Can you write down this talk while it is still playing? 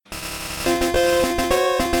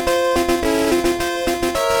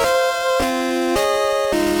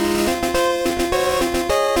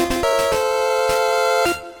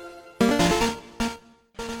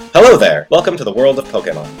Welcome to the world of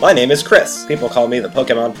Pokemon. My name is Chris. People call me the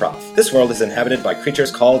Pokemon Prof. This world is inhabited by creatures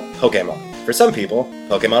called Pokemon. For some people,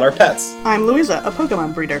 Pokemon are pets. I'm Louisa, a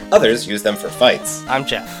Pokemon breeder. Others use them for fights. I'm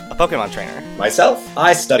Jeff, a Pokemon trainer. Myself,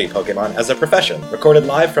 I study Pokemon as a profession. Recorded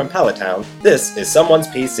live from Palatown, this is Someone's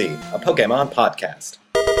PC, a Pokemon podcast.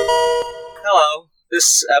 Hello.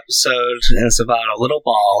 This episode is about a little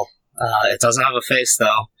ball. It doesn't have a face,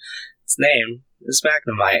 though. Its name is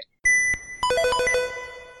Magnemite.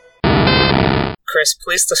 Chris,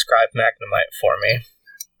 please describe Magnemite for me.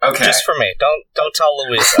 Okay. Just for me. Don't tell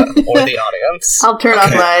Louisa or the audience. I'll turn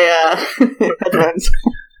off my headphones.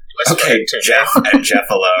 Okay, Jeff and Jeff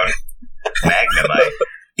alone. Magnemite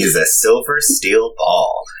is a silver steel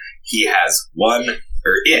ball. He has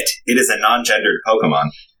it is a non-gendered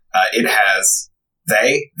Pokemon. It has,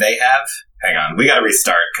 they have, hang on, we gotta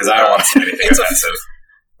restart, because I don't want to say anything offensive.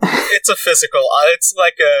 It's a physical, it's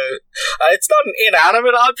like it's not an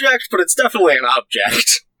inanimate object, but it's definitely an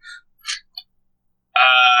object.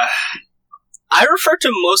 I refer to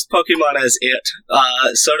most Pokemon as it.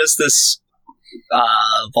 So does this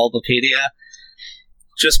Bulbapedia.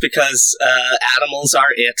 Just because animals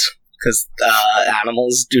are it. Because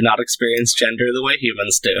animals do not experience gender the way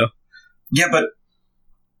humans do. Yeah, but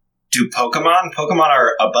do Pokemon? Pokemon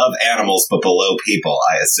are above animals but below people,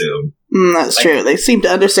 I assume. That's true. They seem to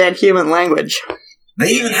understand human language.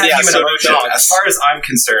 They even have human emotions. As far as I'm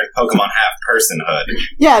concerned, Pokemon have personhood.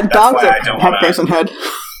 Yeah, dogs have personhood.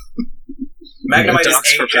 Magnemite is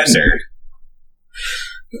agender.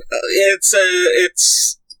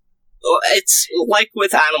 It's like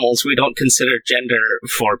with animals, we don't consider gender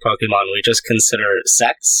for Pokemon, we just consider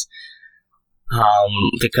sex.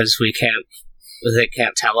 Because they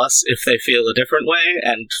can't tell us if they feel a different way,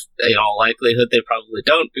 and in all likelihood they probably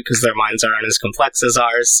don't, because their minds aren't as complex as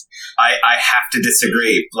ours. I have to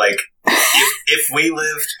disagree. Like, if we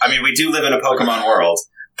lived, I mean, we do live in a Pokemon world,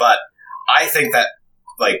 but I think that,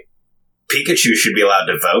 like, Pikachu should be allowed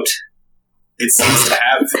to vote. It seems to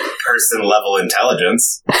have person-level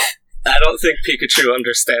intelligence. I don't think Pikachu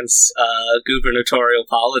understands gubernatorial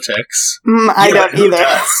politics. I don't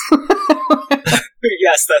either.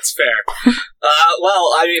 Yes, that's fair.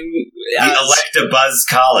 Well, I mean... Electabuzz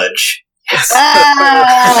College. Yes.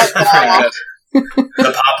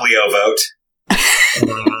 The Poplio vote.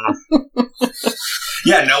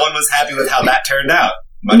 Yeah, no one was happy with how that turned out.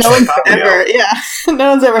 No one's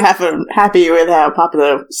ever happy with how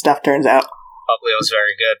Poplio stuff turns out. Poplio's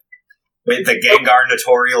very good. Wait, the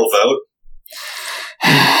Gengar-natorial vote?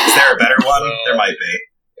 Is there a better one? There might be.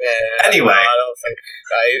 Anyway. No, I don't think...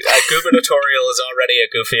 gubernatorial is already a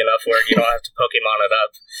goofy enough word. You don't have to Pokemon it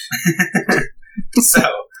up.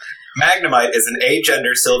 So, Magnemite is an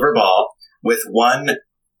agender silver ball with one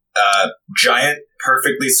giant,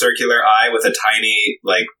 perfectly circular eye with a tiny,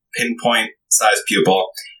 like, pinpoint-sized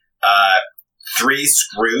pupil, 3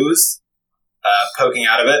 screws poking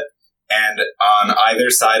out of it, and on either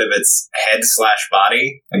side of its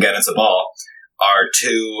head/body, again, it's a ball, are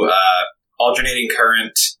 2 alternating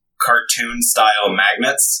current cartoon-style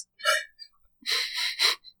magnets.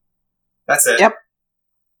 That's it. Yep.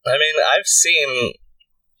 I mean, I've seen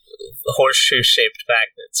horseshoe-shaped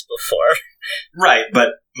magnets before. Right, but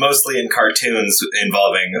mostly in cartoons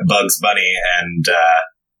involving Bugs Bunny and,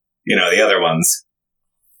 the other ones.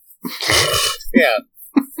 Yeah.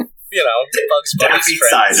 Bugs Bunny's Daffy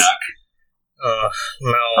friends. Psyduck. Oh,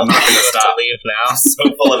 no. I'm not going to stop. To leave now. I'm so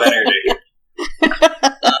full of energy.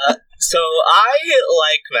 So I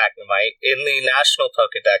like Magnemite. In the National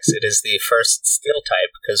Pokedex, it is the first Steel type,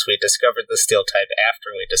 because we discovered the Steel type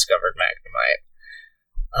after we discovered Magnemite.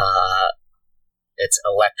 It's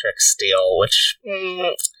Electric Steel, which,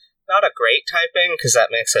 not a great typing, because that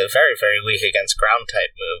makes it very, very weak against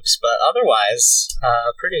ground-type moves, but otherwise,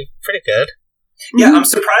 pretty good. Yeah, I'm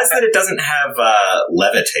surprised that it doesn't have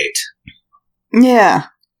Levitate. Yeah.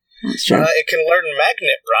 That's true. It can learn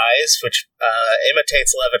Magnet Rise, which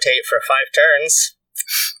imitates Levitate for 5 turns.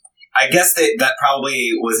 I guess that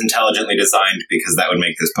probably was intelligently designed because that would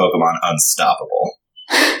make this Pokemon unstoppable.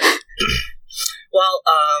 Well,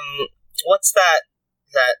 what's that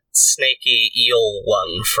snaky eel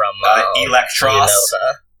one from Electros?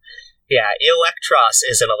 Unova? Yeah, Electros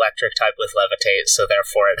is an electric type with Levitate, so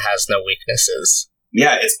therefore it has no weaknesses.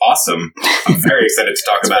 Yeah, it's awesome. I'm very excited to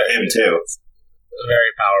talk about him, too.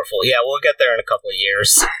 Very powerful. Yeah, we'll get there in a couple of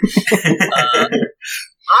years.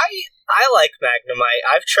 I like Magnemite.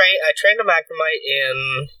 I trained a Magnemite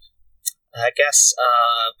in, I guess,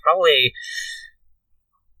 probably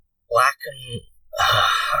Black and...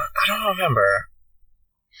 I don't remember.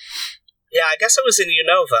 Yeah, I guess it was in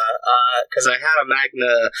Unova, because I had a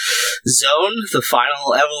Magna Zone, the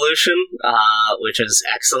final evolution, which is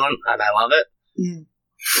excellent, and I love it. Mm.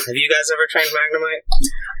 Have you guys ever trained Magnemite?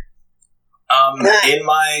 In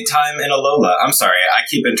my time in Alola, I'm sorry, I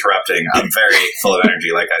keep interrupting. I'm very full of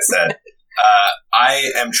energy, like I said.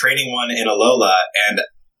 I am training one in Alola, and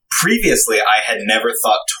previously I had never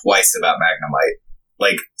thought twice about Magnemite.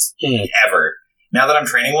 Ever. Now that I'm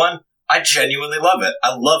training one, I genuinely love it.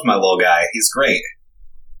 I love my little guy. He's great.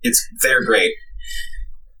 They're great.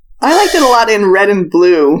 I liked it a lot in Red and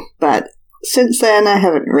Blue, but since then I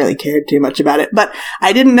haven't really cared too much about it. But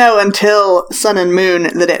I didn't know until Sun and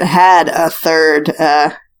Moon that it had a third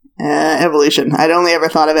evolution. I'd only ever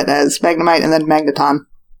thought of it as Magnemite and then Magneton.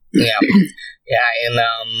 Yeah. And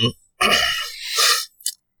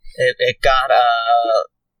it got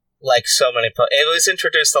like so many it was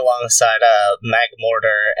introduced alongside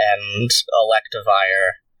Magmortar and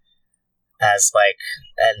Electivire as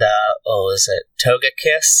was it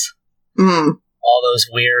Togekiss? All those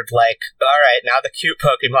weird alright, now the cute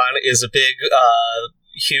Pokemon is a big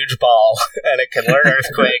huge ball and it can learn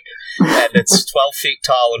Earthquake and it's 12 feet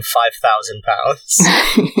tall and 5,000 pounds.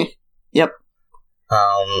 Yep.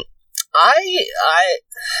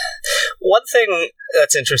 One thing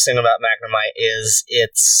that's interesting about Magnemite is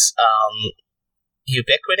its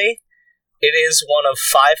ubiquity. It is one of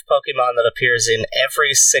 5 Pokemon that appears in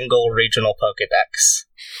every single regional Pokedex.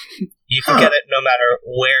 You can get it no matter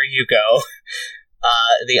where you go.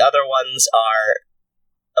 The other ones are,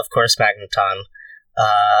 of course, Magneton.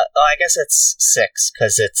 I guess it's 6,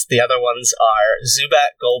 because the other ones are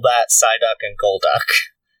Zubat, Golbat, Psyduck, and Golduck.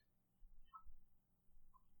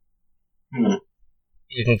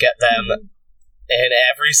 You can get them in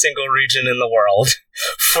every single region in the world.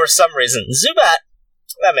 For some reason. Zubat,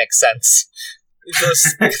 that makes sense.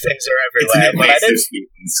 Those things are everywhere. But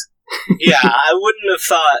I wouldn't have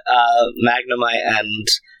thought Magnemite and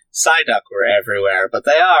Psyduck were everywhere, but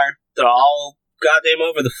they are. They're all goddamn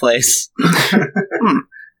over the place. Wait,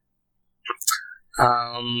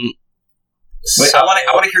 I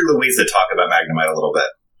want to hear Louisa talk about Magnemite a little bit.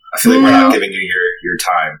 I feel like we're not giving you your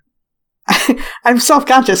time. I'm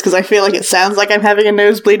self-conscious because I feel like it sounds like I'm having a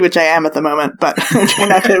nosebleed, which I am at the moment, but I'm trying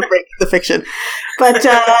not to break the fiction. But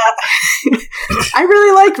I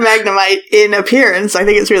really like Magnemite in appearance. I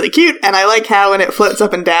think it's really cute, and I like how when it floats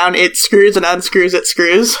up and down, it screws and unscrews its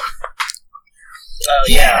screws. Oh,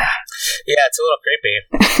 yeah. Yeah, it's a little creepy.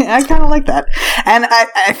 I kind of like that. And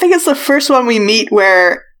I think it's the first one we meet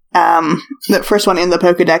where the first one in the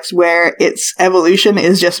Pokedex where its evolution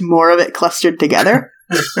is just more of it clustered together.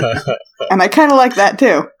 And I kind of like that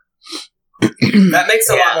too. That makes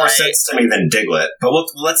a lot more sense to me than Diglett, but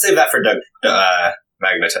let's save that for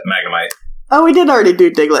Magnemite. Oh, we did already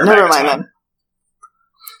do Diglett. Never mind then.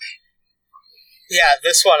 Yeah,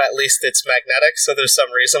 this one at least it's magnetic, so there's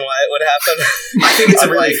some reason why it would happen. I think it's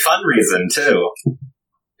a really fun reason too.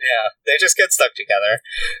 Yeah, they just get stuck together.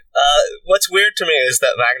 What's weird to me is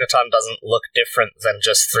that Magneton doesn't look different than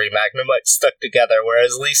just 3 Magnemites stuck together,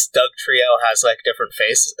 whereas at least Dugtrio has, different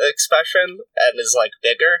face expression and is,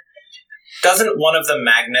 bigger. Doesn't one of the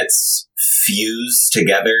magnets fuse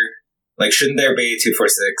together? Shouldn't there be 2, 4,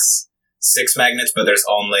 6 magnets, but there's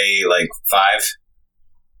only, 5?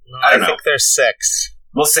 No, I don't know. I think there's 6.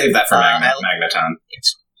 We'll save that for Magneton.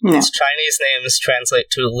 Its Chinese names translate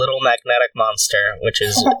to Little Magnetic Monster, which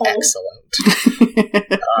is excellent.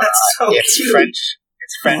 That's so its cute. Its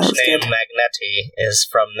French name, good. Magneti, is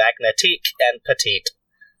from magnétique and petite.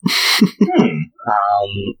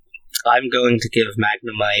 I'm going to give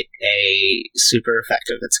Magnemite a super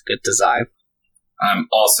effective. It's a good design. I'm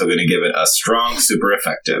also going to give it a strong super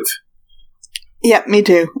effective. Yep, me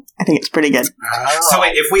too. I think it's pretty good. So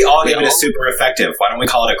wait, if we all give it a super effective, why don't we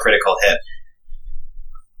call it a critical hit?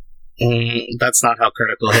 That's not how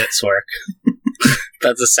critical hits work.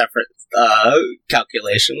 That's a separate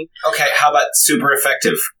calculation. Okay, how about super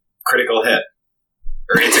effective critical hit?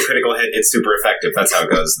 Or it's a critical hit, it's super effective. That's how it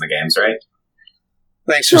goes in the games, right?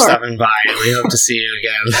 Thanks for stopping by. We hope to see you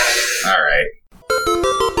again. All right.